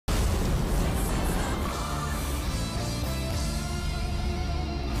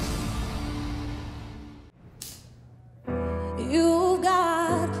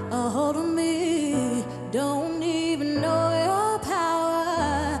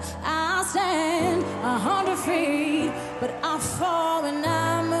feet, but I fall when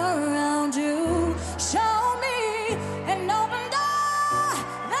I'm around you. Show me an open door,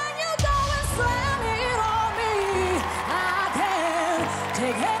 then you go and slam it on me. I can't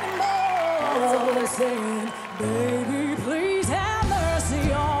take any more. Listen, baby, please have mercy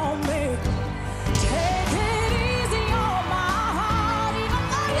on me. Take it easy on my heart, even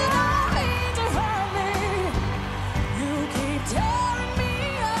though you don't mean to hurt me. You keep tearing me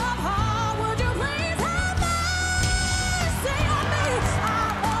apart. Would you please have mercy on me?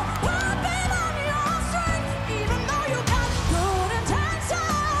 I'm not pumping on your string, even though you got good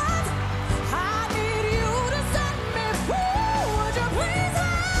intentions. I need you to set me free. Would you please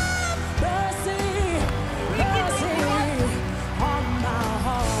have mercy, mercy on my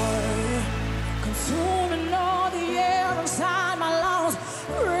heart? Consuming all the air inside my lungs,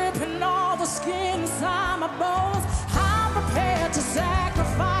 ripping all the skin inside my bones. I'm prepared to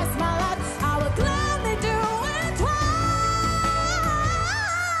sacrifice my life. I would gladly do it twice.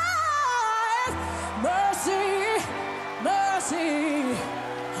 Mercy, mercy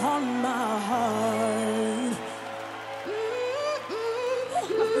on my heart.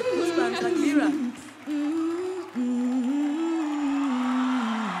 Goosebumps like Lira.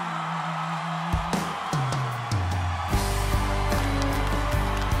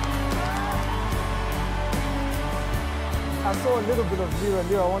 I saw a little bit of Lira.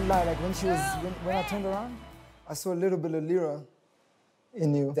 Lira, I won't lie. Like when she was, when I turned around, I saw a little bit of Lira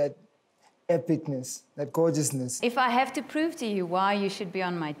in you. That epicness, that gorgeousness. If I have to prove to you why you should be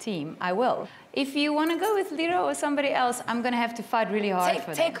on my team, I will. If you want to go with Lira or somebody else, I'm going to have to fight really hard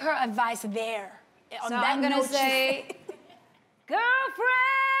for that. Take her advice there. On So that I'm going to note, say, girlfriend,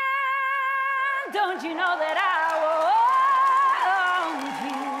 don't you know that I want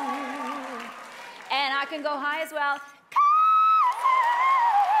you? And I can go high as well.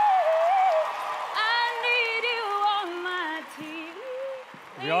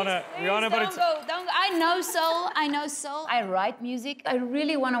 Riana, but it's... Don't go. I know soul. I write music. I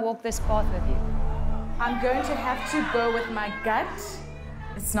really want to walk this path with you. I'm going to have to go with my gut.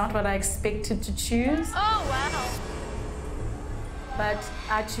 It's not what I expected to choose. Oh, wow. But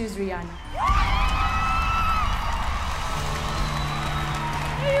I choose Riana.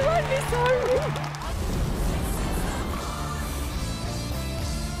 You won't be sorry.